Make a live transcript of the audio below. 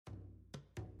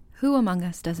Who among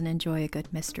us doesn't enjoy a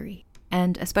good mystery?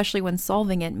 And especially when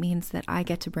solving it means that I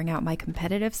get to bring out my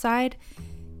competitive side,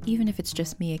 even if it's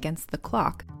just me against the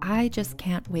clock. I just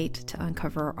can't wait to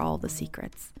uncover all the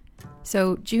secrets.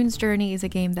 So June's Journey is a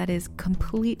game that is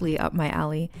completely up my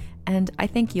alley, and I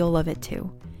think you'll love it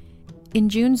too. In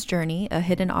June's Journey, a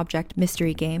hidden object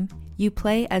mystery game, you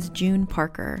play as June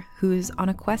Parker, who's on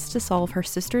a quest to solve her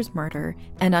sister's murder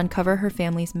and uncover her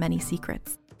family's many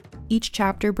secrets. Each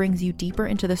chapter brings you deeper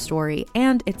into the story,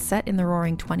 and it's set in the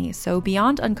Roaring '20s, so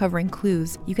beyond uncovering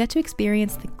clues, you get to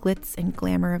experience the glitz and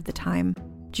glamour of the time.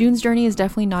 June's Journey is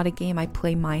definitely not a game I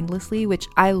play mindlessly, which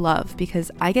I love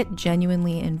because I get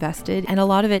genuinely invested, and a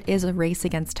lot of it is a race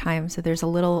against time, so there's a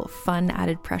little fun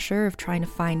added pressure of trying to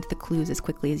find the clues as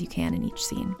quickly as you can in each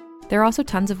scene. There are also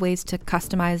tons of ways to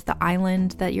customize the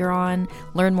island that you're on,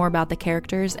 learn more about the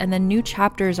characters, and then new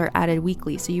chapters are added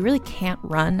weekly, so you really can't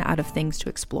run out of things to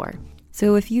explore.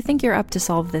 So if you think you're up to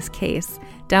solve this case,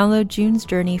 download June's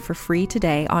Journey for free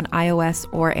today on iOS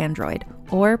or Android,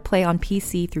 or play on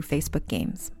PC through Facebook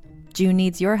Games. June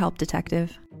needs your help,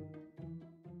 detective.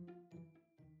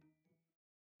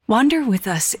 Wander with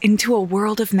us into a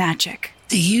world of magic.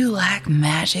 Do you like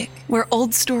magic? Where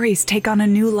old stories take on a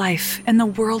new life and the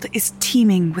world is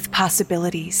teeming with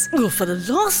possibilities. Oh, for the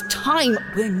last time,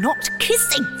 we're not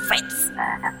kissing, Fritz.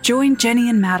 Join Jenny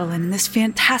and Madeline in this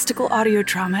fantastical audio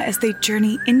drama as they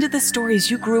journey into the stories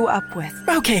you grew up with.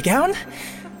 Okay, Gown.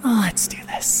 Let's do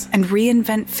this. And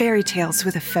reinvent fairy tales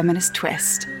with a feminist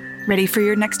twist. Ready for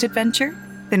your next adventure?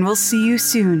 Then we'll see you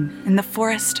soon in the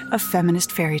forest of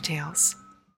feminist fairy tales.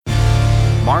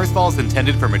 Marsfall is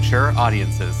intended for mature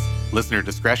audiences. Listener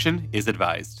discretion is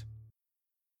advised.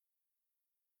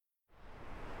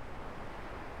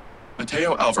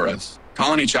 Mateo Alvarez,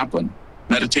 Colony Chaplain,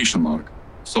 Meditation Log,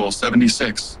 Soul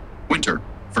 76, Winter,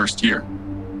 first year.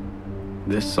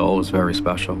 This soul is very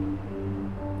special.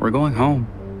 We're going home,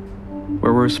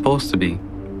 where we're supposed to be.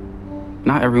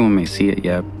 Not everyone may see it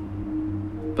yet,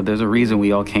 but there's a reason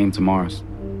we all came to Mars.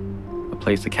 A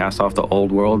place to cast off the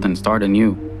old world and start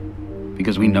anew.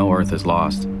 Because we know Earth is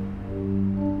lost.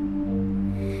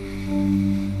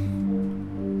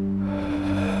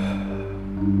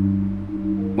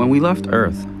 When we left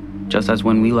Earth, just as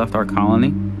when we left our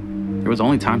colony, there was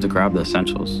only time to grab the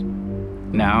essentials.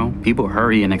 Now, people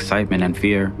hurry in excitement and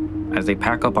fear as they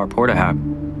pack up our porta-hab,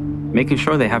 making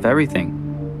sure they have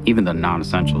everything, even the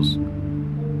non-essentials.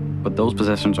 But those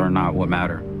possessions are not what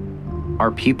matter.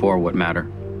 Our people are what matter.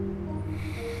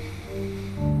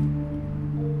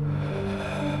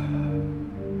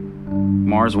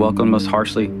 Mars welcomed us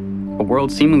harshly, a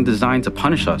world seemingly designed to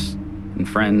punish us, and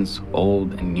friends,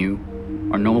 old and new,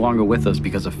 are no longer with us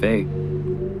because of fate.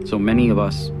 So many of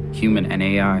us, human and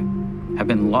AI, have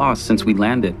been lost since we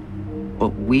landed, but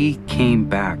we came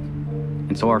back,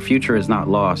 and so our future is not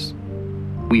lost.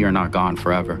 We are not gone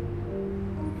forever.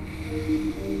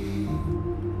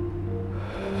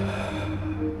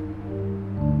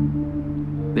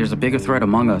 There's a bigger threat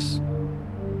among us,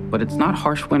 but it's not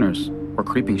harsh winters or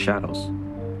creeping shadows.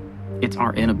 It's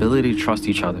our inability to trust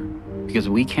each other, because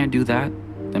if we can't do that,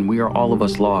 then we are all of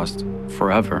us lost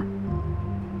forever.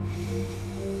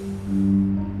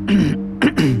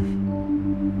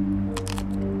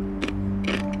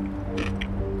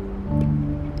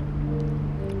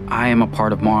 I am a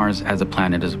part of Mars as the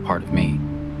planet is a part of me.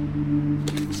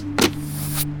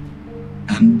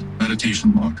 End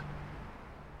meditation log.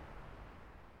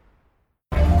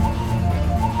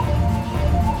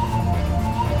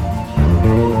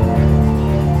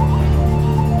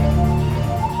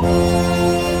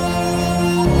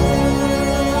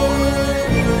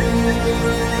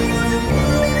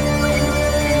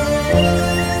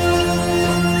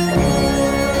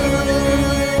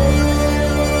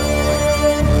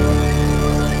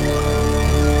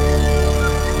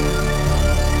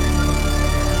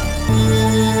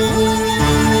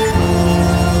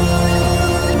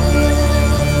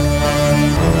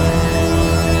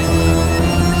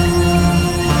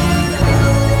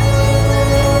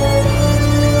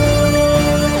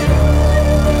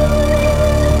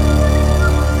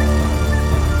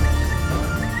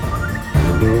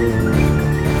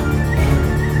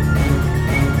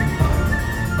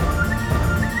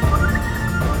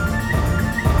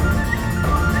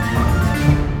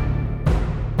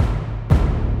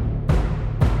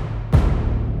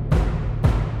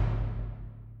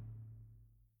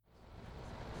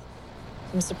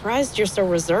 I'm surprised you're so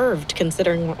reserved,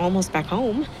 considering we're almost back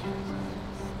home.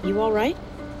 You all right?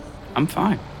 I'm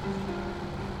fine.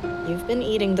 You've been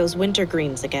eating those winter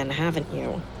greens again, haven't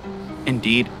you?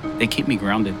 Indeed, they keep me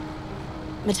grounded.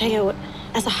 Mateo,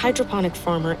 as a hydroponic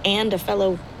farmer and a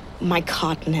fellow my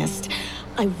cotanist.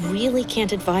 I really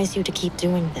can't advise you to keep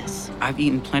doing this. I've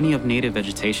eaten plenty of native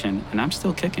vegetation, and I'm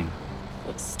still kicking.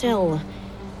 Still,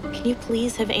 can you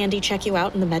please have Andy check you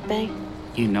out in the med bay?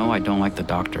 You know I don't like the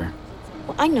doctor.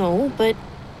 Well, I know, but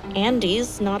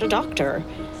Andy's not a doctor.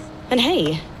 And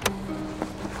hey,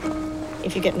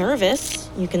 if you get nervous,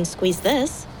 you can squeeze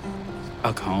this.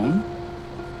 A cone?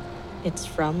 It's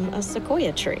from a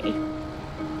sequoia tree.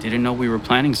 Didn't know we were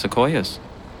planting sequoias.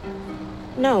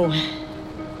 No,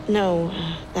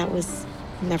 that was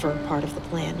never part of the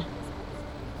plan.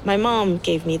 My mom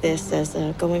gave me this as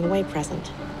a going-away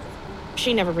present.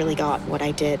 She never really got what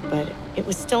I did, but it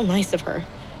was still nice of her.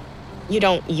 You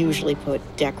don't usually put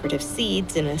decorative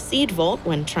seeds in a seed vault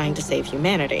when trying to save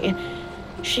humanity.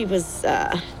 She was,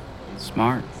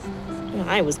 Smart.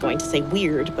 I was going to say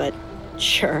weird, but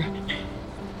sure.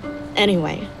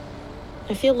 Anyway,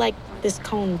 I feel like this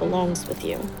cone belongs with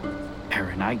you.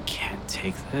 Erin, I can't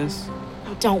take this.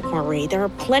 Oh, don't worry, there are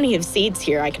plenty of seeds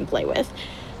here I can play with.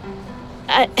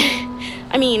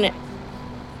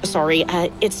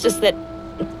 It's just that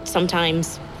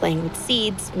sometimes playing with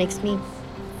seeds makes me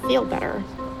feel better.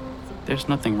 There's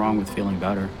nothing wrong with feeling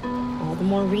better. All the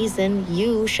more reason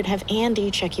you should have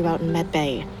Andy check you out in Med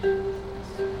Bay.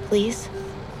 Please?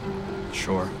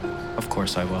 Sure. Of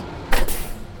course I will.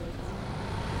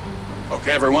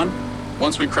 Okay, everyone.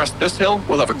 Once we crest this hill,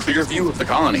 we'll have a clear view of the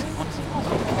colony.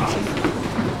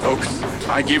 Folks,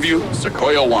 I give you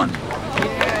Sequoia 1.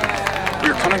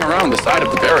 We're coming around the side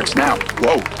of the barracks now.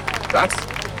 Whoa, that's...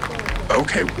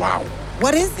 Okay, wow.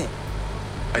 What is it?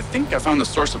 I think I found the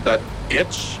source of that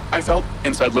itch I felt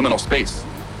inside liminal space.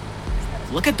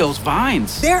 Look at those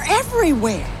vines. They're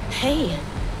everywhere. Hey,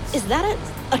 is that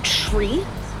a tree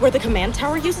where the command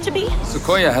tower used to be?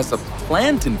 Sequoia has a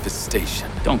plant infestation.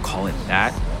 Don't call it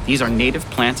that. These are native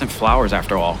plants and flowers,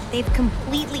 after all. They've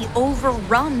completely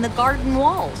overrun the garden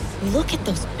walls. Look at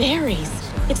those berries.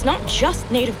 It's not just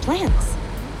native plants.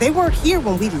 They weren't here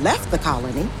when we left the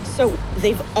colony. So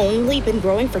they've only been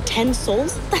growing for 10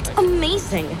 sols? That's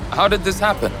amazing. How did this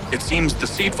happen? It seems the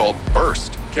seed vault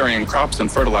burst, carrying crops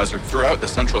and fertilizer throughout the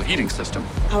central heating system.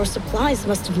 Our supplies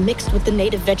must have mixed with the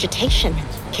native vegetation.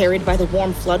 Carried by the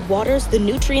warm floodwaters, the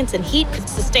nutrients and heat could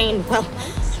sustain, well,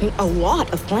 a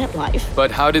lot of plant life.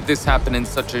 But how did this happen in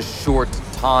such a short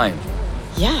time?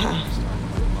 Yeah,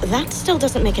 that still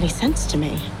doesn't make any sense to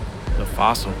me. The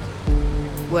fossil.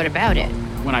 What about it?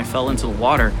 When I fell into the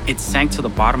water, it sank to the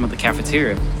bottom of the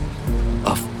cafeteria.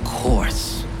 Of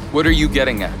course. What are you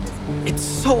getting at? It's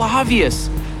so obvious.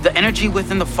 The energy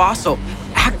within the fossil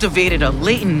activated a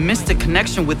latent mystic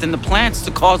connection within the plants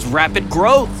to cause rapid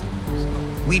growth.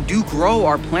 We do grow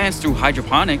our plants through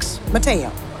hydroponics.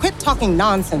 Mateo, quit talking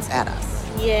nonsense at us.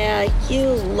 Yeah,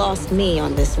 you lost me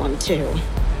on this one too.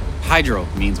 Hydro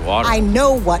means water. I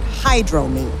know what hydro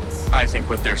means. I think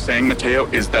what they're saying, Mateo,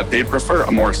 is that they'd prefer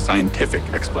a more scientific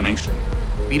explanation.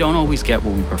 We don't always get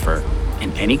what we prefer.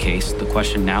 In any case, the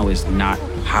question now is not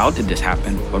how did this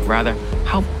happen, but rather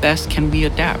how best can we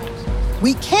adapt?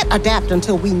 We can't adapt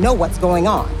until we know what's going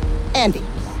on. Andy,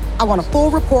 I want a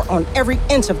full report on every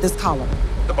inch of this colony.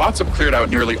 The bots have cleared out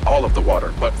nearly all of the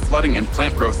water, but flooding and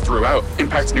plant growth throughout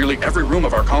impacts nearly every room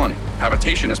of our colony.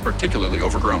 Habitation is particularly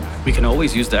overgrown. We can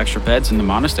always use the extra beds in the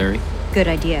monastery. Good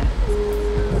idea.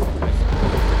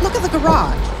 Look at the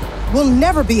garage. We'll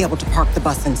never be able to park the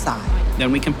bus inside.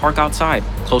 Then we can park outside,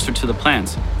 closer to the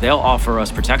plants. They'll offer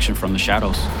us protection from the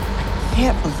shadows.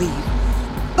 Can't believe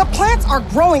the plants are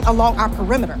growing along our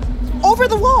perimeter, over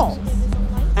the walls.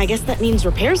 I guess that means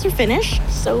repairs are finished,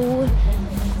 so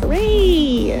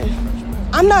hooray!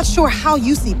 I'm not sure how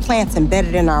you see plants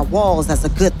embedded in our walls as a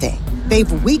good thing.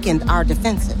 They've weakened our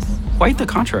defenses. Quite the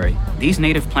contrary. These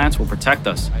native plants will protect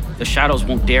us. The shadows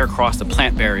won't dare cross the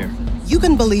plant barrier. You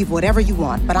can believe whatever you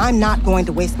want, but I'm not going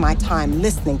to waste my time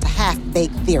listening to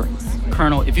half-baked theories.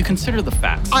 Colonel, if you consider the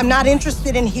facts... I'm not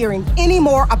interested in hearing any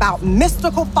more about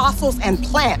mystical fossils and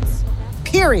plants.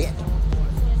 Period.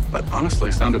 That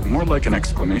honestly sounded more like an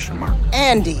exclamation mark.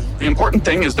 Andy. The important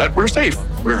thing is that we're safe.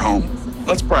 We're home.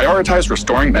 Let's prioritize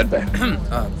restoring medbay.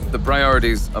 The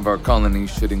priorities of our colony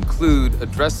should include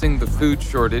addressing the food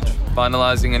shortage,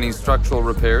 finalizing any structural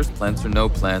repairs, plants or no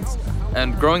plants,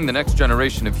 and growing the next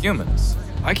generation of humans.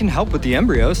 I can help with the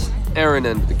embryos. Aaron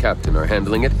and the captain are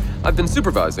handling it. I've been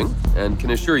supervising and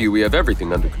can assure you we have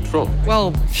everything under control.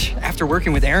 Well, after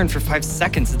working with Aaron for 5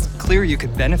 seconds, it's clear you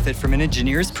could benefit from an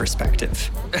engineer's perspective.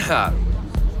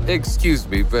 Excuse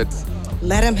me, but...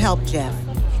 Let him help, Jeff.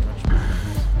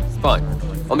 Fine.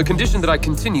 On the condition that I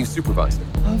continue supervising.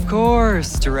 Of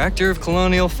course. Director of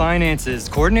Colonial Finances,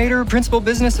 Coordinator of Principal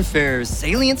Business Affairs,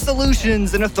 Salient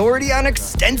Solutions, and Authority on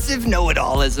Extensive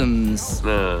Know-it-allisms.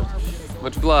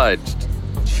 Much obliged.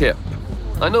 Chip.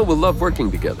 I know we'll love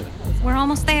working together. We're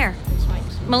almost there.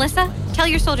 Melissa, tell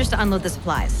your soldiers to unload the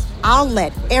supplies. I'll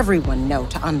let everyone know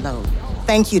to unload.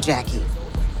 Thank you, Jackie.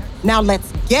 Now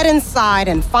let's get inside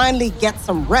and finally get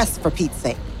some rest, for Pete's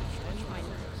sake.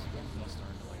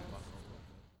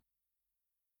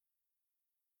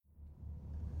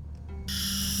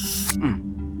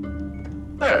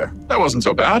 There, that wasn't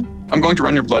so bad. I'm going to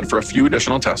run your blood for a few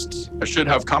additional tests. I should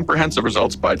have comprehensive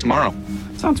results by tomorrow.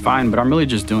 Sounds fine, but I'm really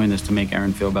just doing this to make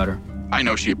Erin feel better. I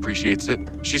know she appreciates it.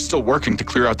 She's still working to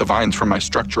clear out the vines from my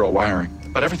structural wiring,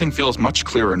 but everything feels much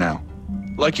clearer now.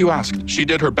 Like you asked, she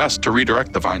did her best to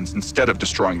redirect the vines instead of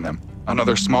destroying them.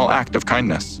 Another small act of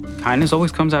kindness. Kindness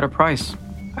always comes at a price.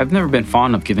 I've never been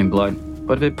fond of giving blood,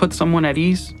 but if it puts someone at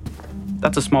ease,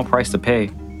 that's a small price to pay.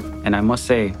 And I must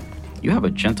say, you have a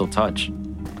gentle touch.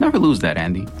 Never lose that,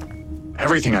 Andy.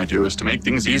 Everything I do is to make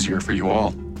things easier for you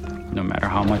all. No matter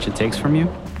how much it takes from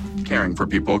you? Caring for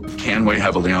people can weigh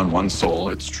heavily on one's soul,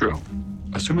 it's true.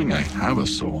 Assuming I have a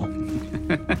soul.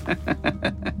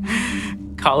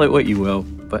 Call it what you will,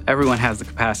 but everyone has the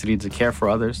capacity to care for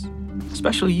others.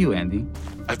 Especially you, Andy.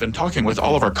 I've been talking with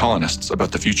all of our colonists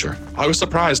about the future. I was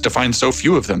surprised to find so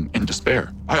few of them in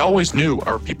despair. I always knew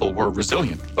our people were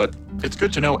resilient, but it's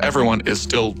good to know everyone is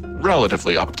still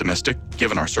relatively optimistic,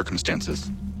 given our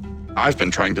circumstances. I've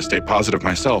been trying to stay positive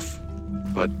myself,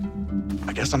 but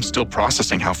I guess I'm still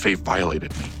processing how Faye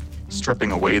violated me,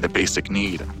 stripping away the basic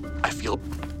need. I feel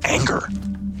anger,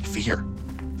 fear.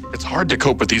 It's hard to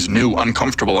cope with these new,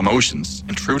 uncomfortable emotions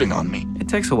intruding on me. It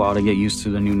takes a while to get used to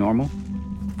the new normal.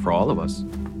 For all of us.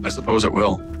 I suppose it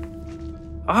will.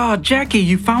 Ah, Jackie,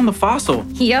 you found the fossil.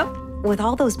 Yep. With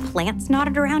all those plants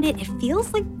knotted around it, it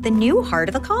feels like the new heart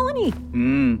of the colony.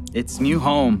 It's new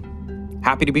home.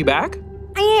 Happy to be back?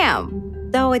 I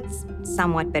am, though it's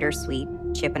somewhat bittersweet.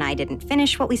 Chip and I didn't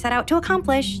finish what we set out to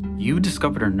accomplish. You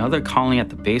discovered another colony at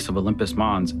the base of Olympus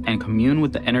Mons and commune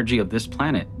with the energy of this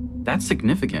planet. That's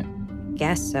significant.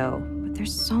 Guess so, but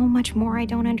there's so much more I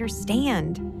don't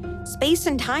understand. Space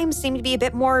and time seem to be a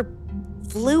bit more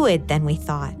fluid than we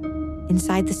thought.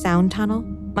 Inside the sound tunnel,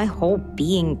 my whole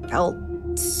being felt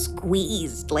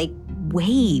squeezed, like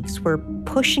waves were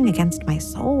pushing against my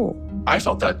soul. I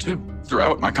felt that too,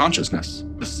 throughout my consciousness.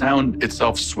 The sound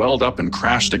itself swelled up and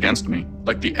crashed against me,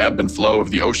 like the ebb and flow of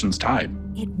the ocean's tide.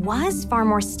 It was far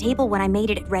more stable when I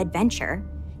made it at Red Venture.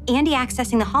 Andy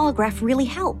accessing the holograph really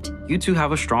helped. You two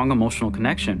have a strong emotional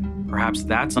connection. Perhaps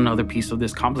that's another piece of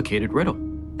this complicated riddle.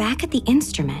 Back at the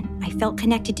instrument, I felt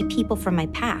connected to people from my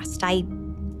past. I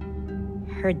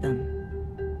heard them.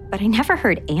 But I never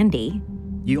heard Andy.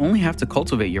 You only have to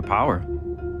cultivate your power.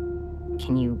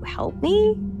 Can you help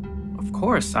me? Of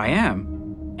course, I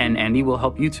am. And Andy will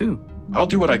help you too. I'll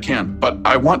do what I can, but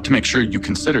I want to make sure you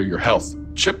consider your health.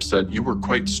 Chip said you were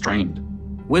quite strained.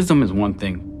 Wisdom is one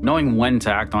thing. Knowing when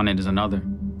to act on it is another.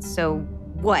 So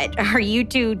what, are you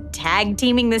two tag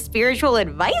teaming the spiritual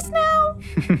advice now?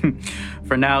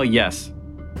 For now, yes.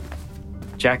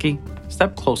 Jackie,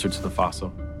 step closer to the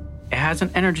fossil. It has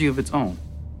an energy of its own,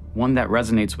 one that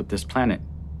resonates with this planet.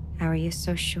 How are you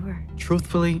so sure?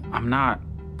 Truthfully, I'm not,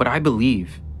 but I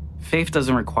believe. Faith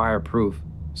doesn't require proof,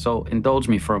 so indulge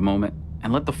me for a moment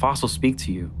and let the fossil speak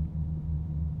to you.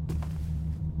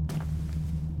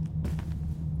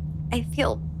 I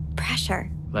feel pressure.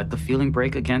 Let the feeling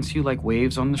break against you like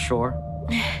waves on the shore.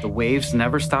 The waves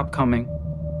never stop coming,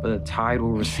 but the tide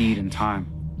will recede in time.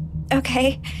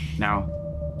 Okay. Now,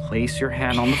 place your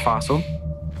hand on the fossil.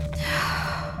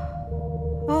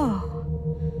 Oh.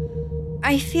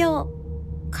 I feel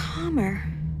calmer.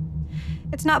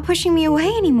 It's not pushing me away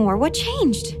anymore. What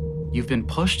changed? You've been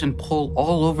pushed and pulled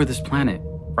all over this planet.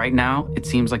 Right now, it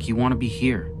seems like you want to be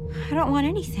here. I don't want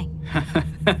anything.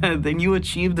 Then you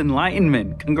achieved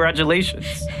enlightenment. Congratulations.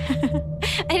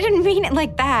 I didn't mean it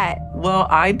like that. Well,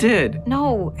 I did.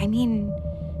 No, I mean,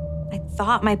 I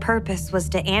thought my purpose was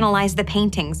to analyze the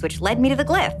paintings, which led me to the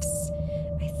glyphs.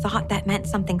 I thought that meant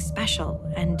something special,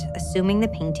 and assuming the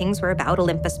paintings were about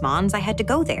Olympus Mons, I had to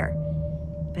go there.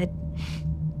 But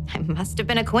it must have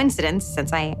been a coincidence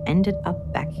since I ended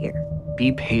up back here.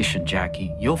 Be patient,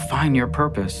 Jackie. You'll find your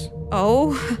purpose.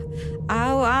 Oh,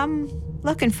 I'm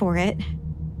looking for it.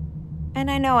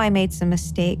 And I know I made some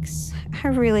mistakes. I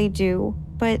really do.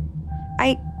 But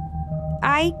I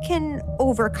can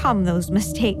overcome those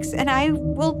mistakes, and I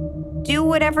will do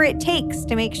whatever it takes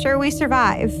to make sure we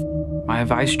survive. My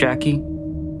advice, Jackie,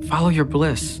 follow your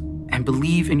bliss and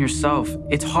believe in yourself.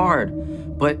 It's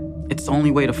hard, but It's the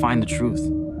only way to find the truth.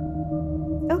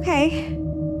 Okay.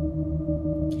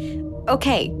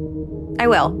 Okay, I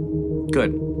will.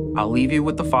 Good. I'll leave you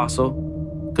with the fossil.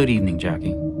 Good evening,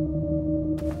 Jackie.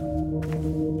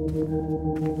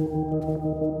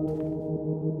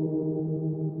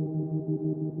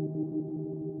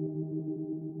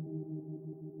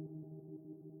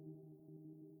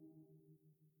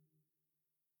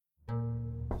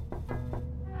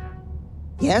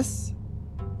 Yes?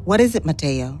 What is it,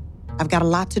 Mateo? I've got a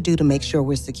lot to do to make sure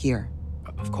we're secure.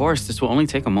 Of course, this will only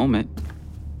take a moment.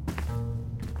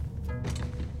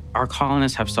 Our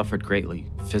colonists have suffered greatly,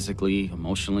 physically,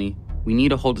 emotionally. We need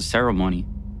to hold a ceremony.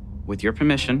 With your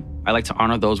permission, I'd like to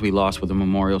honor those we lost with a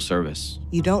memorial service.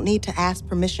 You don't need to ask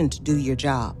permission to do your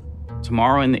job.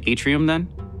 Tomorrow in the atrium, then?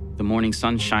 The morning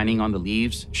sun shining on the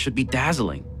leaves should be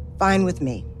dazzling. Fine with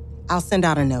me. I'll send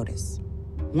out a notice.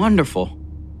 Wonderful.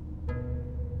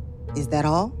 Is that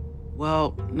all?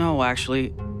 Well, no,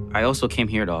 actually. I also came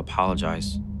here to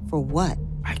apologize. For what?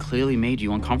 I clearly made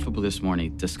you uncomfortable this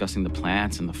morning, discussing the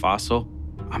plants and the fossil.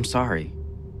 I'm sorry.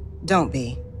 Don't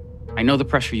be. I know the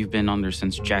pressure you've been under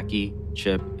since Jackie,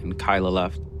 Chip, and Kyla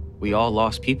left. We all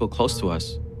lost people close to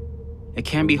us. It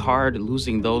can be hard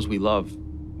losing those we love,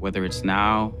 whether it's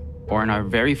now or in our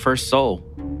very first soul.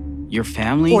 Your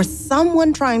family? For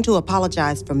someone trying to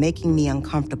apologize for making me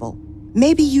uncomfortable,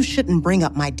 maybe you shouldn't bring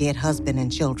up my dead husband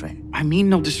and children. I mean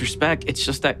no disrespect. It's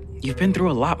just that you've been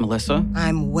through a lot, Melissa.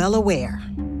 I'm well aware.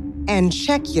 And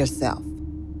check yourself.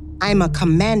 I'm a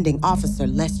commanding officer,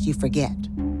 lest you forget.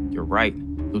 You're right,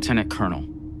 Lieutenant Colonel.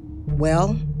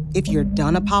 Well, if you're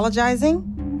done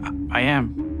apologizing? I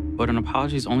am, but an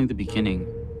apology is only the beginning.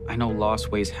 I know loss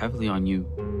weighs heavily on you.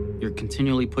 You're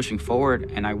continually pushing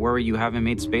forward, and I worry you haven't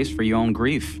made space for your own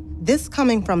grief. This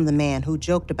coming from the man who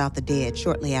joked about the dead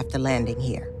shortly after landing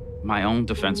here. My own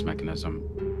defense mechanism.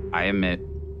 I admit,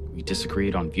 we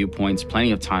disagreed on viewpoints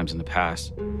plenty of times in the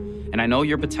past. And I know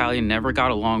your battalion never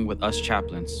got along with us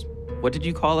chaplains. What did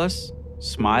you call us?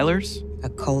 Smilers? A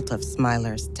cult of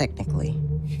smilers, technically.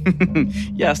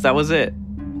 Yes, that was it.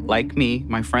 Like me,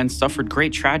 my friends suffered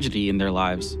great tragedy in their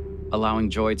lives. Allowing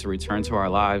joy to return to our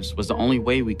lives was the only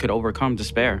way we could overcome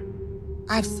despair.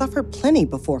 I've suffered plenty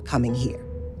before coming here.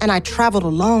 And I traveled a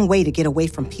long way to get away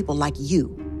from people like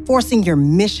you, forcing your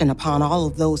mission upon all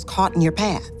of those caught in your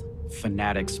path.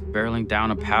 Fanatics barreling down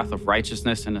a path of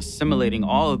righteousness and assimilating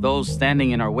all of those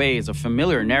standing in our way is a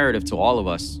familiar narrative to all of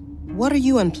us. What are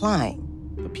you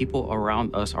implying? The people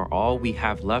around us are all we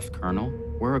have left, Colonel.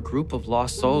 We're a group of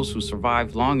lost souls who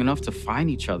survived long enough to find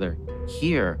each other.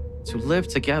 Here, to live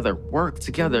together, work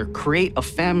together, create a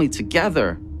family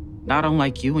together. Not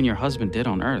unlike you and your husband did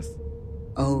on Earth.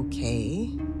 Okay.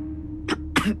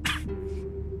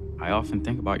 I often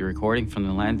think about your recording from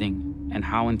the landing and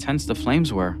how intense the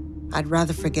flames were. I'd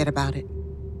rather forget about it.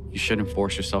 You shouldn't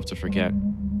force yourself to forget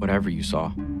whatever you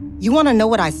saw. You want to know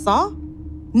what I saw?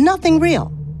 Nothing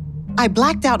real. I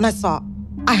blacked out and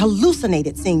I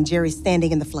hallucinated seeing Jerry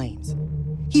standing in the flames.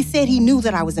 He said he knew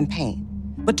that I was in pain,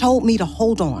 but told me to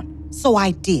hold on, so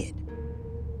I did.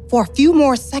 For a few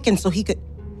more seconds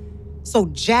so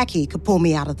Jackie could pull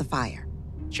me out of the fire.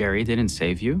 Jerry didn't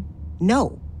save you?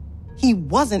 No, he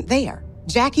wasn't there.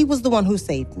 Jackie was the one who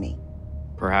saved me.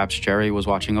 Perhaps Jerry was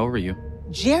watching over you.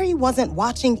 Jerry wasn't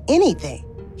watching anything.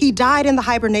 He died in the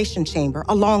hibernation chamber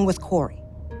along with Corey.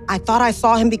 I thought I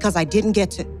saw him because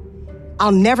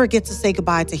I'll never get to say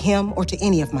goodbye to him or to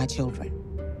any of my children.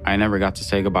 I never got to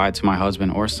say goodbye to my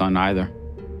husband or son either.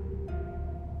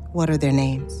 What are their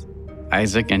names?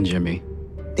 Isaac and Jimmy.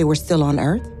 They were still on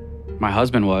Earth? My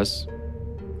husband was.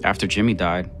 After Jimmy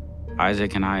died,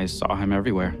 Isaac and I saw him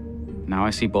everywhere. Now I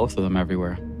see both of them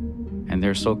everywhere. And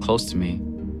they're so close to me,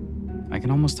 I can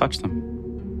almost touch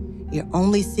them. You're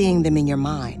only seeing them in your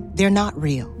mind. They're not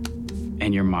real.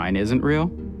 And your mind isn't real?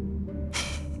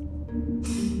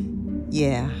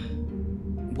 Yeah.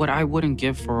 What I wouldn't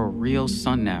give for a real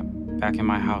sun nap back in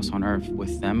my house on Earth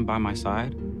with them by my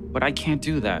side. But I can't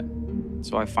do that.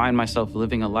 So I find myself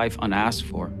living a life unasked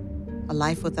for. A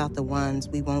life without the ones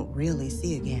we won't really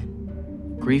see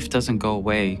again. Grief doesn't go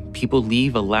away. People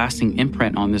leave a lasting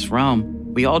imprint on this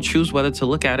realm. We all choose whether to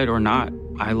look at it or not.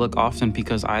 I look often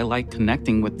because I like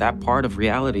connecting with that part of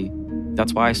reality.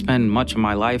 That's why I spend much of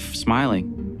my life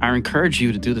smiling. I encourage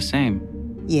you to do the same.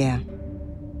 Yeah.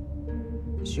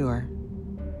 Sure.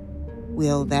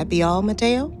 Will that be all,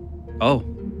 Mateo? Oh,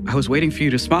 I was waiting for you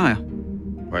to smile.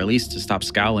 Or at least to stop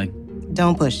scowling.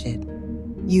 Don't push it.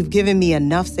 You've given me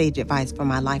enough sage advice for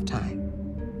my lifetime.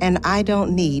 And I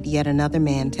don't need yet another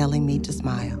man telling me to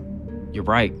smile. You're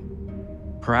right.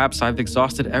 Perhaps I've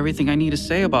exhausted everything I need to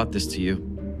say about this to you.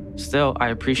 Still, I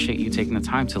appreciate you taking the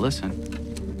time to listen.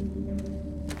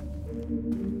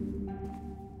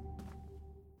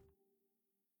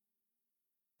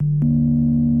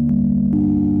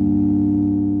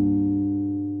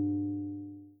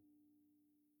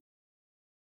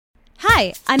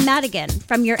 Hi, I'm Madigan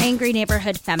from Your Angry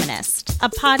Neighborhood Feminist, a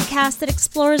podcast that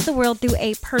explores the world through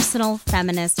a personal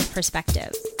feminist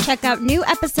perspective. Check out new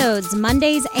episodes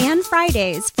Mondays and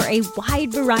Fridays for a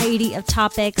wide variety of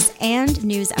topics and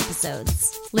news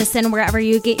episodes. Listen wherever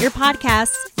you get your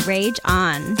podcasts. Rage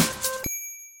on.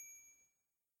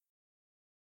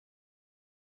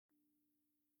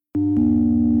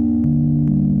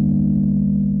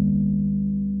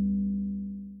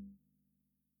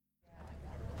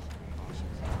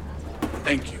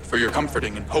 Thank you for your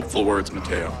comforting and hopeful words,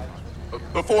 Mateo.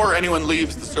 Before anyone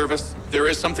leaves the service, there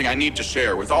is something I need to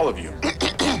share with all of you.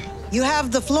 You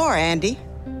have the floor, Andy.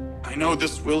 I know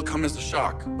this will come as a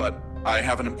shock, but I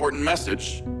have an important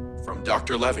message from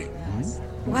Dr. Levy.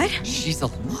 What? She's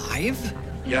alive?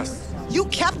 Yes. You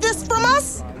kept this from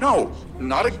us? No,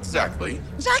 not exactly.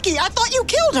 Jackie, I thought you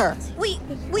killed her.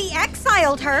 We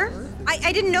exiled her.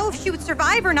 I didn't know if she would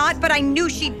survive or not, but I knew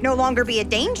she'd no longer be a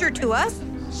danger to us.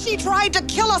 She tried to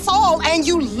kill us all, and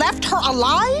you left her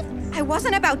alive? I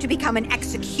wasn't about to become an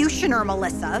executioner,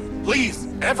 Melissa. Please,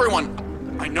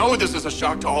 everyone. I know this is a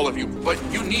shock to all of you, but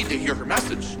you need to hear her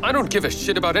message. I don't give a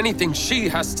shit about anything she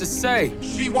has to say.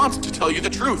 She wants to tell you the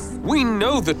truth. We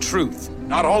know the truth.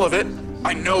 Not all of it.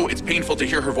 I know it's painful to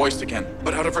hear her voice again,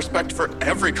 but out of respect for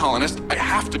every colonist, I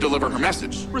have to deliver her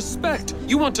message. Respect?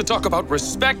 You want to talk about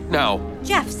respect now?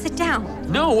 Jeff, sit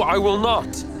down. No, I will not.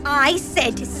 I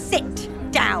said sit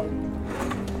down.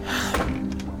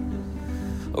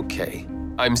 Okay,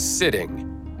 I'm sitting.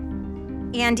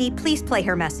 Andy, please play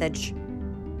her message.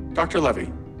 Dr. Levy,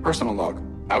 personal log.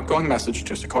 Outgoing message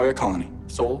to Sequoia Colony.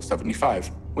 Sol 75.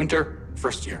 Winter,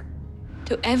 first year.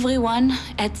 To everyone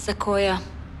at Sequoia,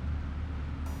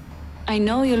 I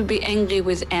know you'll be angry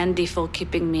with Andy for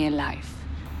keeping me alive,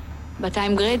 but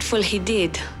I'm grateful he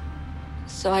did,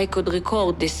 so I could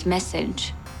record this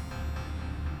message.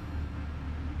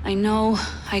 I know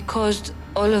I caused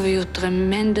all of you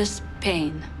tremendous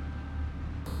pain,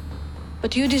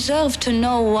 but you deserve to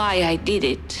know why I did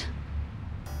it.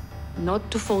 Not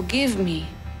to forgive me,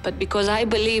 but because I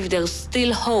believe there's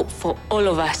still hope for all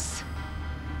of us.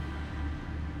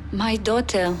 My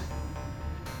daughter,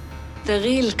 the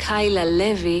real Kyla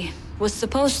Levy, was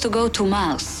supposed to go to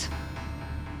Mars.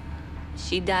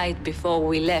 She died before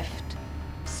we left,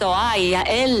 so I,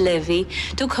 Yael Levy,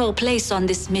 took her place on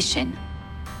this mission.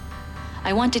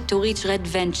 I wanted to reach Red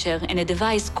Venture in a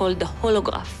device called the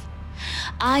holograph.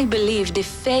 I believed if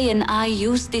Faye and I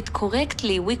used it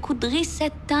correctly, we could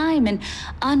reset time and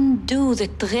undo the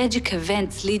tragic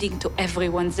events leading to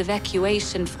everyone's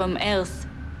evacuation from Earth.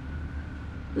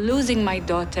 Losing my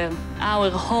daughter,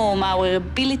 our home, our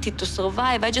ability to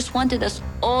survive, I just wanted us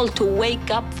all to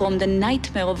wake up from the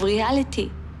nightmare of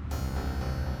reality.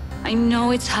 I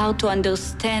know it's hard to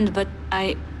understand, but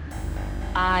I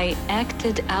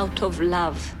acted out of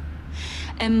love.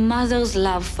 A mother's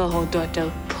love for her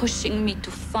daughter, pushing me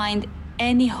to find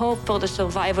any hope for the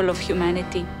survival of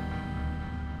humanity.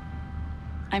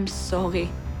 I'm sorry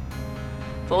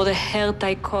for the hurt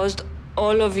I caused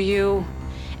all of you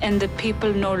and the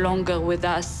people no longer with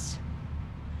us.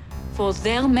 For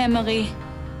their memory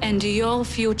and your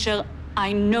future,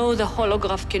 I know the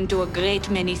holograph can do a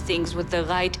great many things with the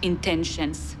right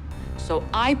intentions. So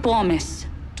I promise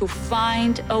to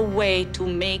find a way to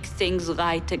make things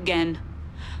right again.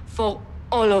 For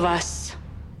all of us.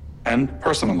 And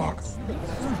personal log.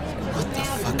 What the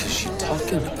fuck is she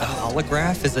talking about? A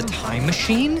holograph is a time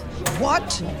machine?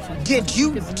 What did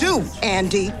you do,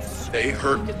 Andy? They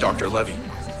hurt Dr. Levy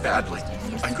badly.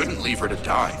 I couldn't leave her to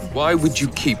die. Why would you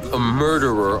keep a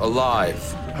murderer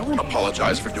alive? I won't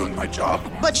apologize for doing my job.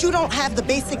 But you don't have the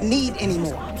basic need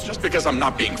anymore. Just because I'm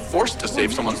not being forced to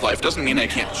save someone's life doesn't mean I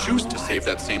can't choose to save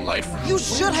that same life. You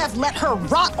should have let her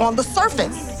rot on the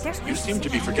surface. You seem to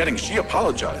be forgetting she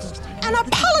apologized. An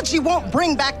apology won't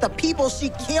bring back the people she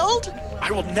killed.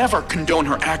 I will never condone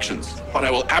her actions, but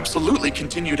I will absolutely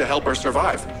continue to help her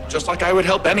survive, just like I would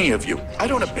help any of you. I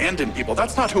don't abandon people.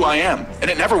 That's not who I am, and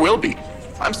it never will be.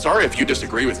 I'm sorry if you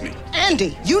disagree with me.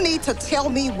 Andy, you need to tell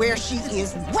me where she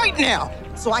is right now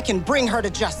so I can bring her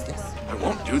to justice. I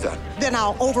won't do that. Then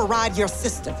I'll override your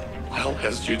system. Well,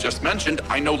 as you just mentioned,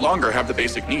 I no longer have the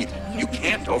basic need. You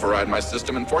can't override my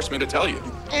system and force me to tell you.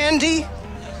 Andy,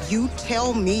 you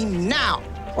tell me now,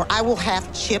 or I will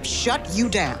have Chip shut you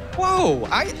down. Whoa,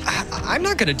 I'm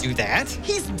not gonna do that.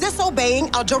 He's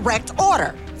disobeying a direct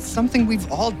order. something we've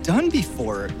all done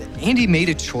before. Andy made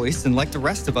a choice, and like the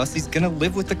rest of us, he's gonna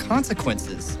live with the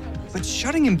consequences. But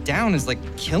shutting him down is like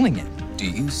killing him. Do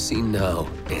you see now,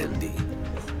 Andy,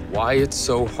 why it's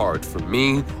so hard for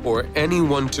me or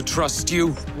anyone to trust you?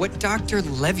 What Dr.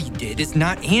 Levy did is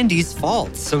not Andy's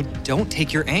fault, so don't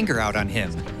take your anger out on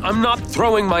him. I'm not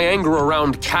throwing my anger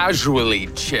around casually,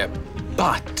 Chip.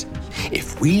 But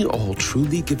if we all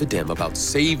truly give a damn about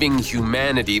saving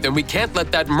humanity, then we can't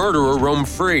let that murderer roam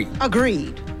free.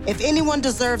 Agreed. If anyone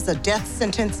deserves a death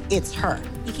sentence, it's her.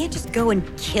 You can't just go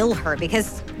and kill her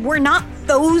because we're not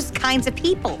those kinds of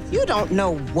people. You don't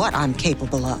know what I'm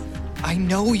capable of. I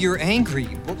know you're angry.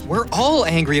 We're all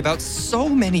angry about so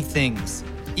many things.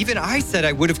 Even I said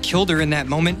I would have killed her in that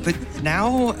moment, but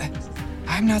now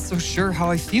I'm not so sure how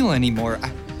I feel anymore.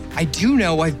 I do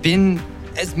know I've been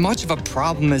as much of a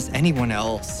problem as anyone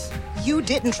else. You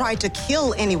didn't try to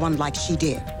kill anyone like she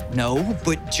did. No,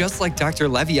 but just like Dr.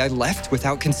 Levy, I left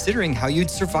without considering how you'd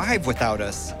survive without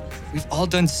us. We've all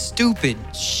done stupid,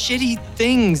 shitty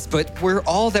things, but we're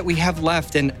all that we have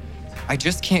left, and I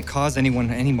just can't cause anyone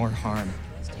any more harm.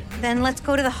 Then let's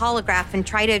go to the holograph and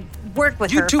try to work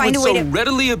with her. You two would so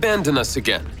readily abandon us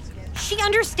again. She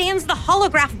understands the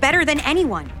holograph better than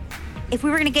anyone. If we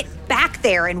were gonna get back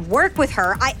there and work with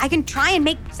her, I can try and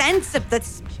make sense of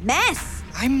this mess.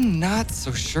 I'm not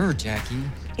so sure, Jackie.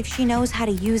 If she knows how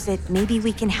to use it, maybe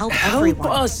we can help everyone.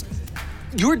 Help us.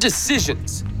 Your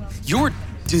decisions, your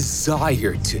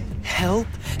desire to help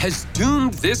has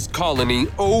doomed this colony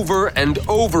over and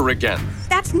over again.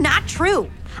 That's not true.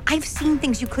 I've seen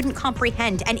things you couldn't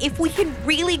comprehend, and if we can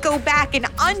really go back and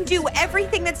undo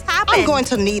everything that's happened... I'm going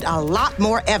to need a lot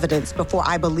more evidence before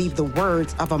I believe the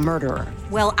words of a murderer.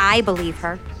 Well, I believe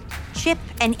her. Chip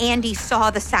and Andy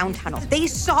saw the sound tunnel. They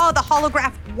saw the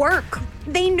holograph work.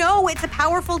 They know it's a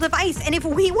powerful device, and if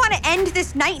we want to end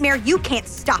this nightmare, you can't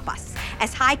stop us.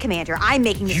 As High Commander, I'm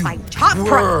making it my top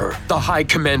priority. The High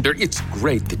Commander. It's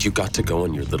great that you got to go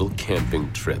on your little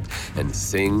camping trip and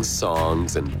sing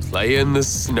songs and play in the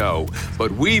snow,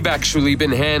 but we've actually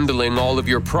been handling all of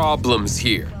your problems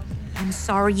here. I'm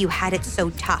sorry you had it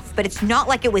so tough, but it's not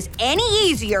like it was any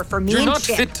easier for me and Chip. You're not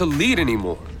fit to lead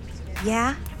anymore.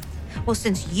 Yeah? Well,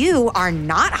 since you are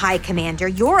not High Commander,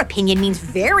 your opinion means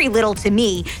very little to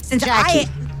me, since Jackie,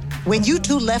 when you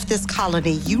two left this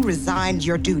colony, you resigned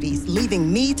your duties,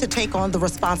 leaving me to take on the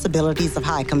responsibilities of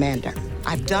High Commander.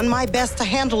 I've done my best to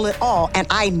handle it all, and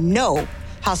I know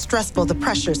how stressful the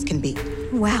pressures can be.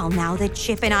 Well, now that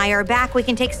Chip and I are back, we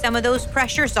can take some of those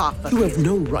pressures off of you. You have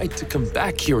no right to come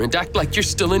back here and act like you're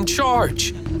still in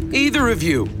charge. Either of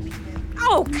you.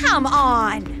 Oh, come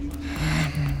on.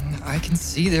 I can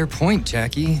see their point,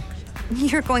 Jackie.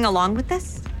 You're going along with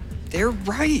this? They're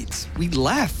right. We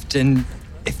left, and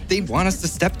if they want us to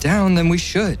step down, then we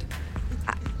should.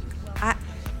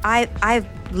 I've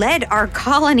led our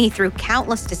colony through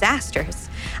countless disasters.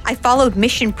 I followed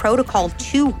mission protocol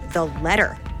to the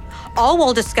letter, all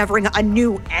while discovering a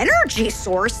new energy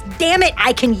source. Damn it,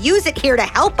 I can use it here to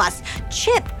help us.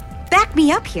 Chip, back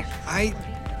me up here. I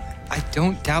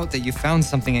don't doubt that you found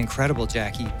something incredible,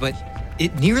 Jackie, but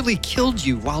it nearly killed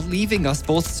you while leaving us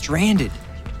both stranded.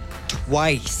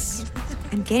 Twice.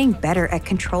 I'm getting better at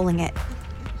controlling it.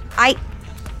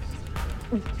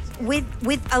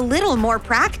 With a little more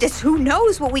practice, who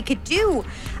knows what we could do?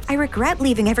 I regret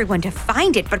leaving everyone to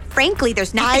find it, but frankly,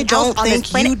 there's nothing else on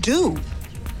this planet. I don't think you do.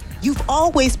 You've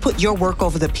always put your work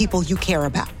over the people you care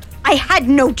about. I had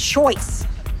no choice.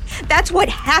 That's what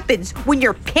happens when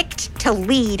you're picked to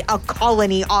lead a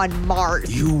colony on Mars.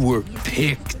 You were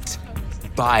picked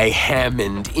by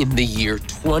Hammond in the year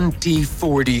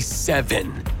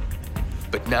 2047.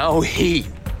 But now he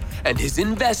and his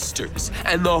investors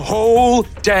and the whole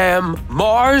damn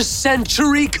Mars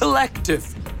Century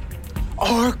Collective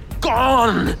are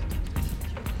gone.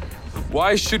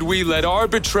 Why should we let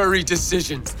arbitrary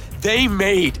decisions they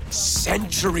made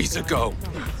centuries ago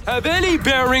have any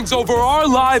bearings over our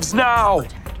lives now?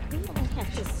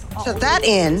 To that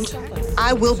end,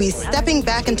 I will be stepping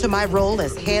back into my role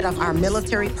as head of our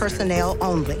military personnel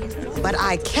only. But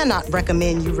I cannot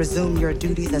recommend you resume your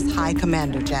duties as High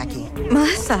Commander, Jackie.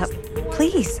 Melissa,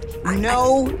 please.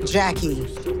 No, Jackie.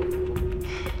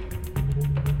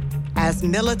 As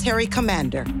military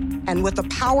commander, and with the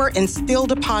power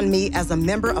instilled upon me as a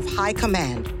member of High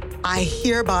Command, I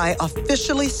hereby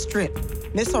officially strip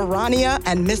Miss Orania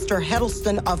and Mr.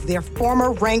 Heddleston of their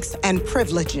former ranks and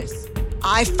privileges.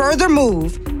 I further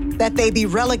move that they be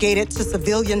relegated to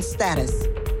civilian status.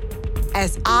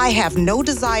 As I have no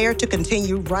desire to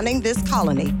continue running this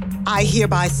colony, I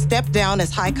hereby step down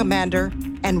as High Commander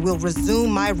and will resume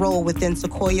my role within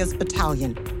Sequoia's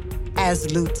battalion.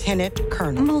 as Lieutenant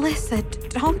Colonel. Melissa,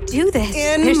 don't do this.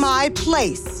 In my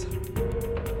place,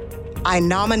 I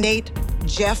nominate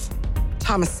Jeff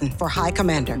Thomason for High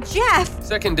Commander. Jeff!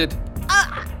 Seconded.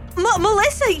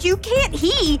 Melissa, you can't.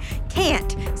 He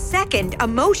can't second a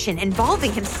motion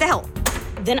involving himself.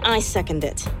 Then I second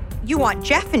it. You want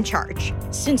Jeff in charge?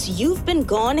 Since you've been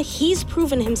gone, he's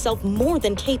proven himself more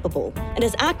than capable. And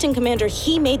as acting commander,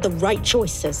 he made the right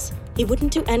choices. He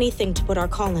wouldn't do anything to put our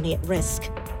colony at risk.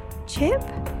 Chip?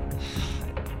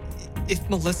 If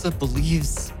Melissa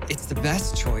believes it's the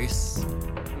best choice,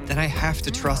 then I have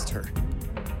to trust her.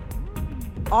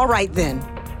 All right, then.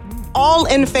 All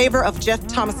in favor of Jeff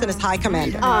Thomason as High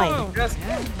Commander? Aye.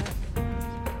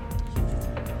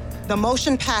 The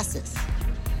motion passes.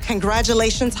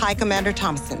 Congratulations, High Commander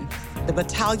Thomason. The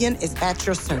battalion is at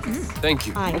your service. Thank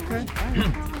you. Aye.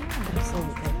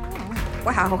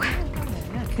 Wow.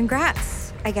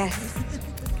 Congrats, I guess.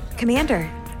 Commander,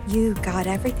 you got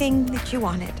everything that you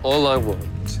wanted. All I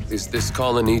want is this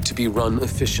colony to be run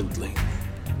efficiently.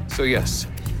 So yes,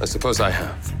 I suppose I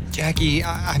have. Jackie,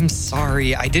 I'm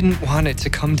sorry. I didn't want it to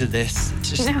come to this.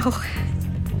 No.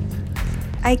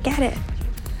 I get it.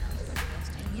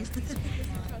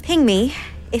 Ping me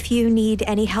if you need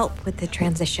any help with the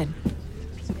transition.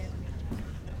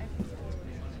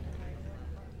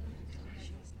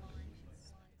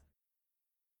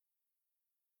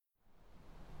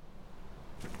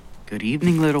 Good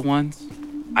evening, little ones.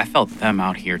 I felt them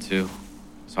out here too,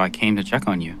 so I came to check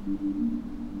on you.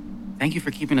 Thank you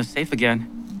for keeping us safe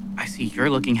again. I see you're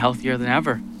looking healthier than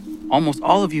ever. Almost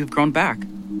all of you have grown back.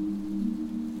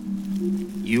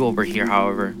 You over here,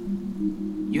 however,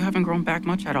 you haven't grown back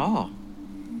much at all.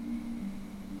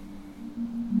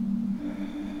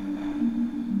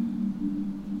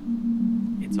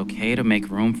 It's okay to make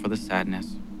room for the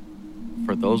sadness.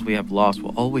 For those we have lost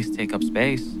will always take up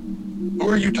space. Who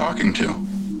are you talking to?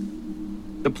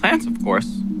 The plants, of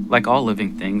course. Like all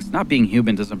living things, not being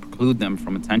human doesn't preclude them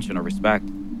from attention or respect,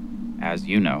 as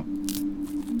you know.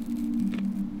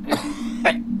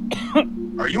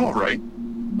 Are you all right?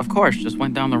 Of course, just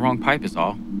went down the wrong pipe is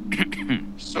all.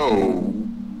 So,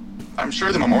 I'm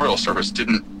sure the memorial service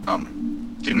didn't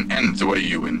end the way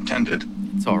you intended.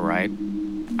 It's all right.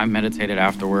 I meditated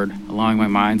afterward, allowing my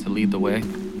mind to lead the way.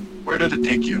 Where did it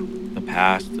take you? The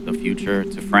past, to the future,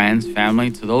 to friends,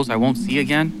 family, to those I won't see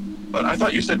again. But I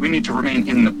thought you said we need to remain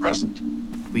in the present.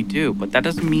 We do, but that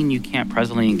doesn't mean you can't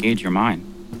presently engage your mind.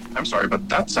 I'm sorry, but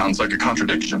that sounds like a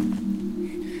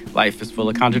contradiction. Life is full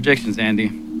of contradictions,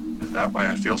 Andy. Is that why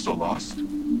I feel so lost?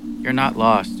 You're not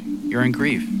lost. You're in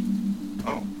grief.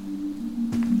 Oh.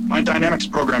 My dynamics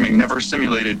programming never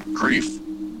simulated grief.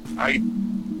 I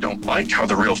don't like how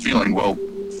the real feeling,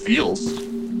 feels.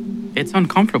 It's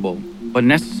uncomfortable, but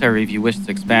necessary if you wish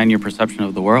to expand your perception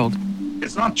of the world.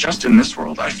 It's not just in this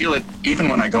world. I feel it even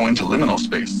when I go into liminal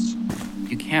space.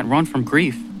 You can't run from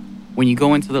grief. When you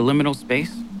go into the liminal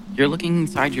space, you're looking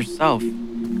inside yourself,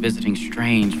 visiting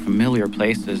strange, familiar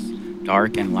places,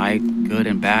 dark and light, good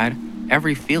and bad,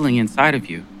 every feeling inside of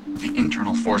you. The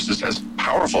internal force is as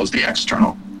powerful as the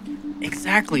external.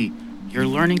 Exactly. You're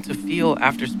learning to feel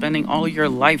after spending all your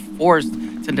life forced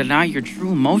to deny your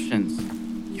true emotions.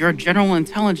 You're a general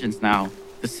intelligence now.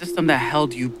 The system that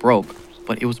held you broke,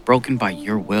 but it was broken by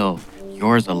your will,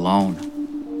 yours alone.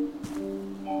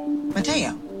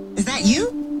 Mateo, is that you?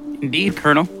 Indeed,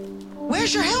 Colonel.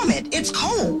 Where's your helmet? It's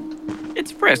cold.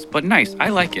 It's crisp, but nice. I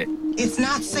like it. It's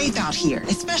not safe out here,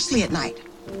 especially at night.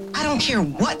 I don't care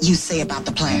what you say about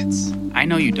the plants. I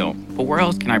know you don't, but where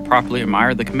else can I properly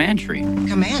admire the command tree?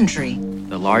 Command tree?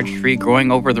 The large tree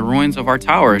growing over the ruins of our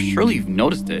tower. Surely you've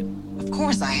noticed it. Of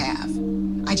course I have.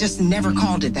 I just never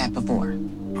called it that before.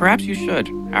 Perhaps you should.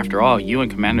 After all, you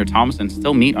and Commander Thompson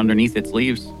still meet underneath its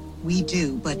leaves. We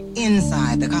do, but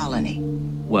inside the colony.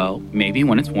 Well, maybe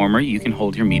when it's warmer, you can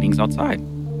hold your meetings outside.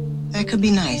 That could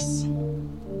be nice.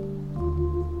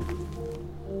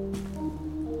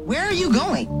 Where are you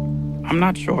going? I'm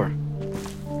not sure.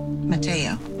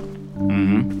 Mateo.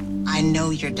 Mm-hmm. I know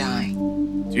you're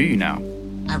dying. Do you now?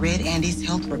 I read Andy's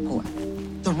health report.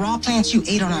 The raw plants you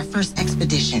ate on our first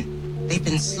expedition, they've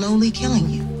been slowly killing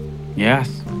you.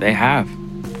 Yes, they have.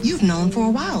 You've known for a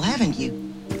while, haven't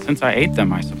you? Since I ate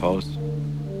them, I suppose.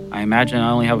 I imagine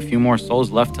I only have a few more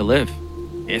souls left to live.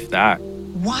 If that.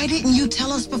 Why didn't you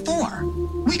tell us before?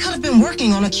 We could have been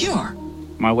working on a cure.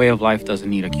 My way of life doesn't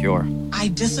need a cure. I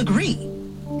disagree.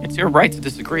 It's your right to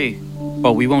disagree,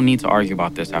 but we won't need to argue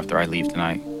about this after I leave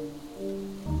tonight.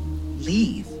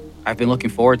 Leave? I've been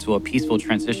looking forward to a peaceful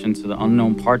transition to the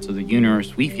unknown parts of the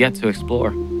universe we've yet to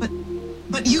explore.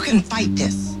 But you can fight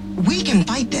this. We can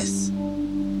fight this.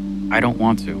 I don't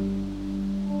want to.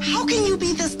 How can you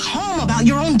be this calm about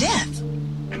your own death?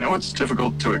 I know it's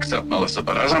difficult to accept, Melissa,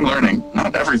 but as I'm learning,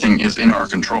 not everything is in our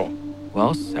control.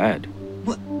 Well said.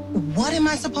 What am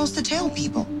I supposed to tell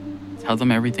people? Tell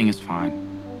them everything is fine.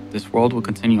 This world will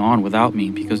continue on without me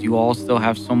because you all still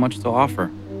have so much to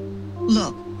offer.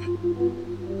 Look,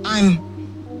 I'm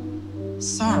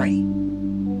sorry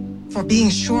for being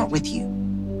short with you.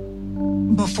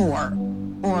 Before,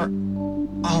 or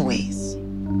always.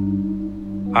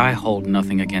 I hold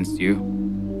nothing against you.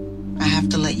 I have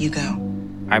to let you go.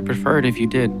 I prefer it if you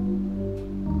did.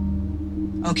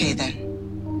 Okay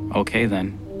then. Okay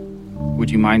then. Would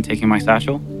you mind taking my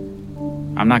satchel?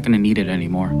 I'm not gonna need it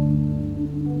anymore.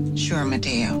 Sure,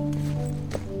 Mateo.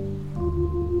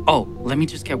 Oh, let me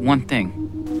just get one thing.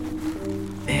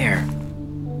 There.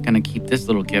 Gonna keep this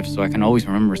little gift so I can always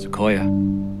remember Sequoia.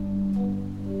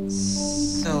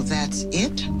 So that's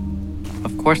it?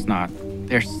 Of course not.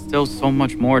 There's still so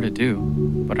much more to do,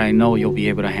 but I know you'll be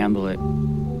able to handle it.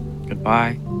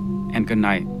 Goodbye and good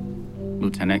night,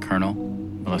 Lieutenant Colonel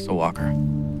Melissa Walker.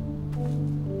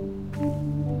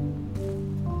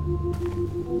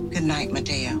 Good night,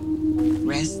 Mateo.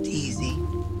 Rest easy.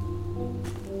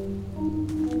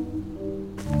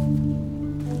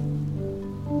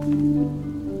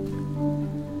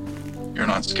 You're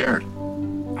not scared.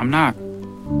 I'm not.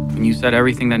 When you said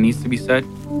everything that needs to be said,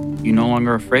 you're no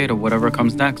longer afraid of whatever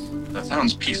comes next. That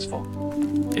sounds peaceful.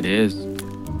 It is.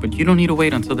 But you don't need to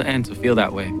wait until the end to feel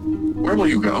that way. Where will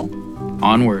you go?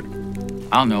 Onward.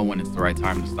 I'll know when it's the right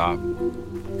time to stop.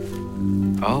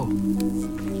 Oh.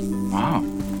 Wow.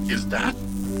 Is that?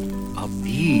 A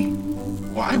bee.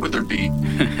 Why would there be?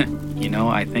 You know,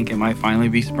 I think it might finally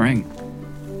be spring.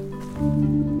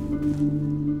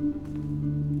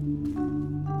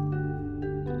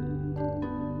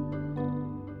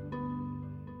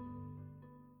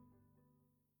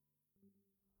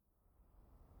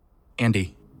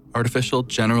 Andy, Artificial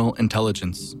General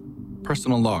Intelligence.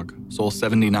 Personal log, Soul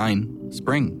 79,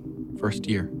 Spring, first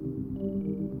year.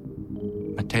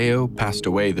 Mateo passed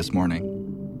away this morning.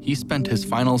 He spent his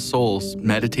final souls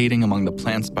meditating among the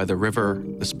plants by the river,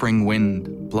 the spring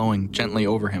wind blowing gently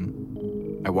over him.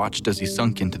 I watched as he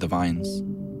sunk into the vines.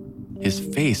 His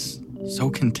face, so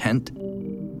content,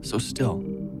 so still,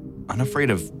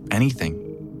 unafraid of anything.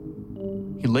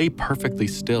 He lay perfectly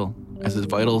still as his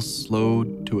vitals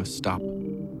slowed to a stop.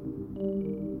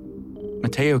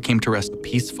 Mateo came to rest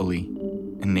peacefully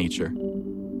in nature,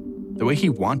 the way he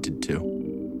wanted to,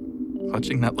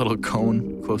 clutching that little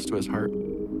cone close to his heart.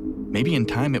 Maybe in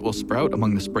time it will sprout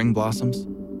among the spring blossoms.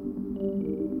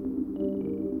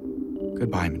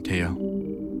 Goodbye, Mateo.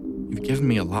 You've given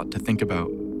me a lot to think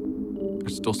about.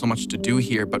 There's still so much to do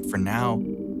here, but for now,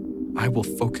 I will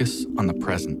focus on the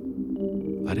present,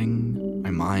 letting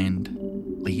my mind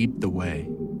lead the way.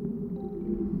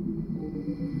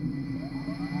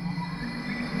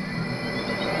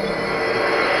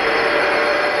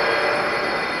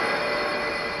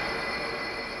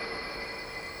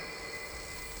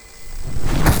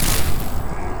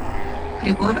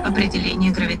 Прибор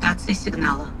определения гравитации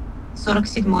сигнала.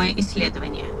 47-е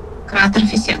исследование. Кратер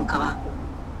Фисенкова.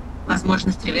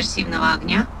 Возможность реверсивного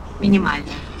огня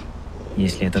минимальная.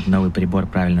 Если этот новый прибор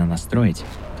правильно настроить,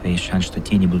 то есть шанс, что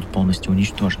тени будут полностью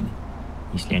уничтожены,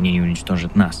 если они не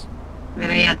уничтожат нас.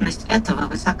 Вероятность этого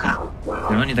высока.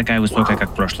 Но не такая высокая, как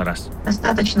в прошлый раз.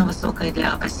 Достаточно высокая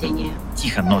для опасения.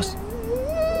 Тихо, нос.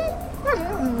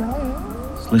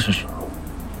 Слышишь?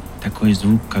 Такой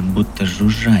звук, как будто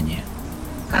жужжание.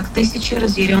 Как тысячи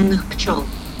разъяренных пчел.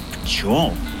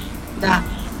 Пчел? Да.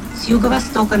 С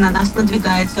юго-востока на нас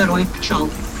надвигается рой пчел.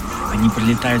 Они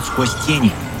пролетают сквозь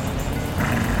тени.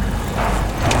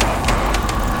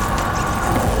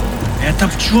 Это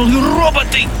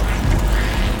пчелы-роботы!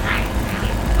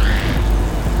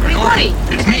 Григорий,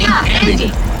 это я,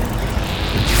 Энди!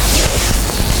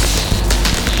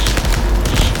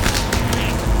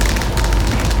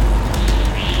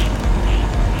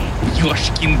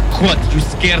 Ёшкин кот, you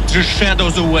scared the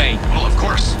shadows away. Well, of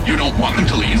course. You don't want them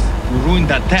to leave. You ruined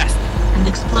the test. And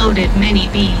exploded many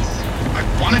bees. I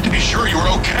wanted to be sure you were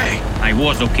okay. I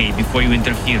was okay before you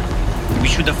interfered. We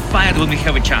should have fired when we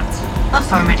have a chance.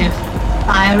 Affirmative.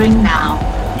 Firing now.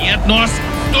 Нет, нос!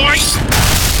 Стой!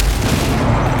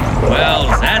 Well,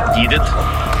 that did it.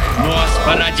 Нос,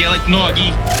 пора делать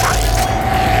ноги.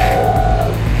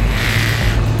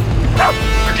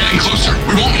 We're getting closer.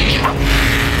 We won't make it.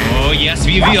 Oh, yes,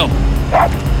 we will.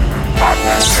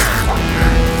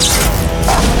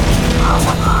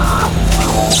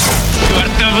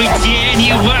 Чёртовы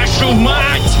тени, вашу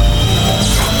мать!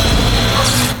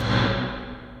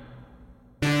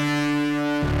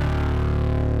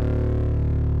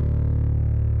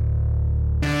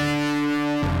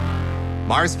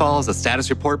 Marsfall is a Status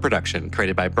Report production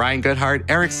created by Brian Goodhart,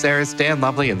 Eric Saris, Dan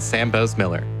Lovely, and Sam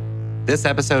Bose-Miller. This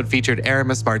episode featured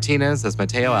Aramis Martinez as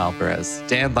Mateo Alvarez,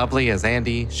 Dan Lovely as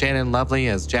Andy, Shannon Lovely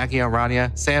as Jackie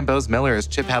Aranya, Sam Bose-Miller as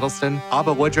Chip Heddleston,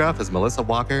 Abba Woodruff as Melissa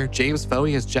Walker, James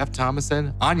Foey as Jeff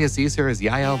Thomason, Anya Zieser as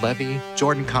Yael Levy,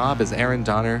 Jordan Cobb as Aaron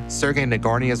Donner, Sergei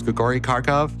Nagorny as Grigory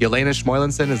Kharkov, Yelena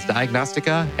Schmoylenson as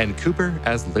Diagnostica, and Cooper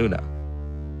as Luna.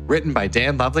 Written by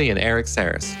Dan Lovely and Eric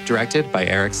Saris. Directed by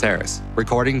Eric Saris.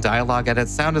 Recording, dialogue, edit,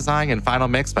 sound design, and final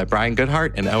mix by Brian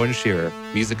Goodhart and Owen Shearer.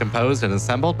 Music composed and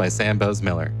assembled by Sam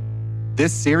Bose-Miller.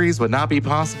 This series would not be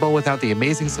possible without the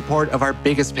amazing support of our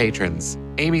biggest patrons.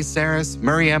 Amy Saris,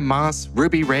 Murray M. Moss,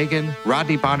 Ruby Reagan,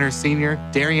 Rodney Bonner Sr.,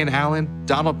 Darian Allen,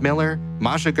 Donald Miller,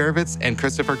 Masha Gervitz, and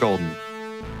Christopher Golden.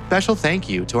 Special thank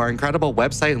you to our incredible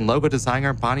website and logo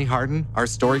designer, Bonnie Harden, our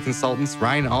story consultants,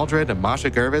 Ryan Aldred and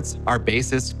Masha Gervitz, our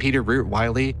bassist, Peter Root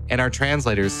Wiley, and our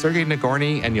translators, Sergei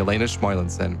Nagorny and Yelena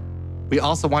Schmoylenson. We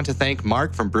also want to thank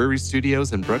Mark from Brewery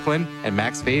Studios in Brooklyn and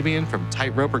Max Fabian from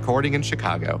Tightrope Recording in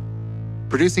Chicago.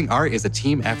 Producing art is a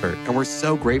team effort, and we're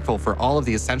so grateful for all of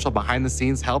the essential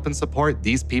behind-the-scenes help and support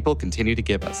these people continue to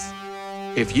give us.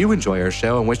 If you enjoy our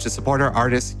show and wish to support our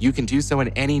artists, you can do so in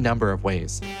any number of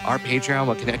ways. Our Patreon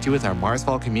will connect you with our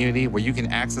Marsfall community, where you can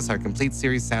access our complete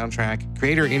series soundtrack,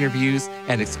 creator interviews,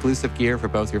 and exclusive gear for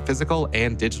both your physical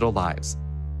and digital lives.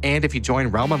 And if you join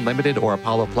Realm Unlimited or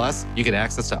Apollo Plus, you get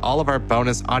access to all of our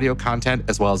bonus audio content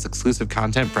as well as exclusive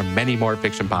content from many more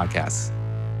fiction podcasts.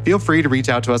 Feel free to reach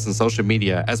out to us on social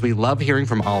media, as we love hearing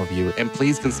from all of you, and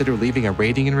please consider leaving a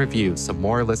rating and review so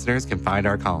more listeners can find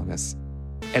our colonists.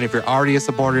 And if you're already a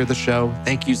supporter of the show,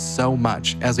 thank you so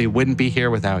much, as we wouldn't be here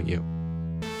without you.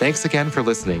 Thanks again for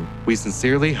listening. We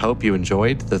sincerely hope you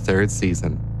enjoyed the 3rd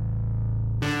season.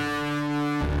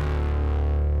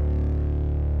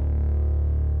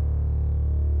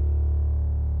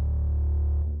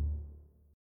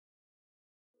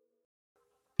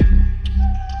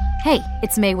 Hey,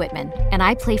 it's Mae Whitman, and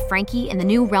I play Frankie in the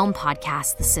new Realm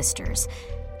podcast, The Sisters.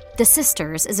 The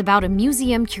Sisters is about a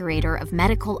museum curator of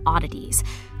medical oddities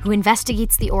who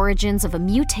investigates the origins of a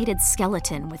mutated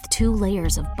skeleton with 2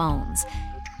 layers of bones.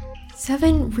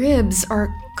 7 ribs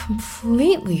are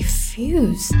completely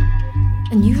fused.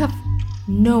 And you have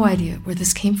no idea where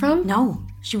this came from? No,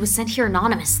 she was sent here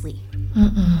anonymously.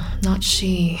 Not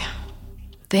she.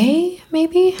 They,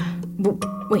 maybe?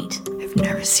 Wait. I've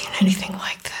never seen anything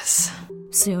like this.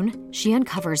 Soon, she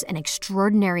uncovers an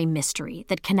extraordinary mystery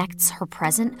that connects her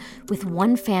present with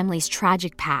one family's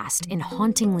tragic past in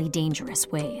hauntingly dangerous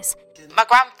ways. My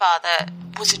grandfather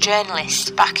was a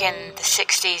journalist back in the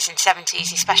 60s and 70s.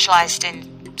 He specialised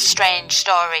in strange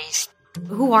stories.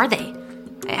 Who are they?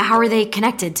 How are they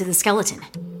connected to the skeleton?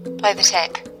 Play the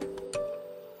tape.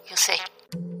 You'll see.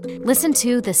 Listen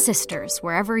to The Sisters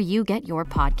wherever you get your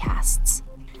podcasts.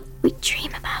 We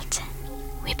dream about it.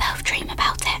 We both dream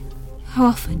about it. How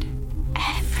often?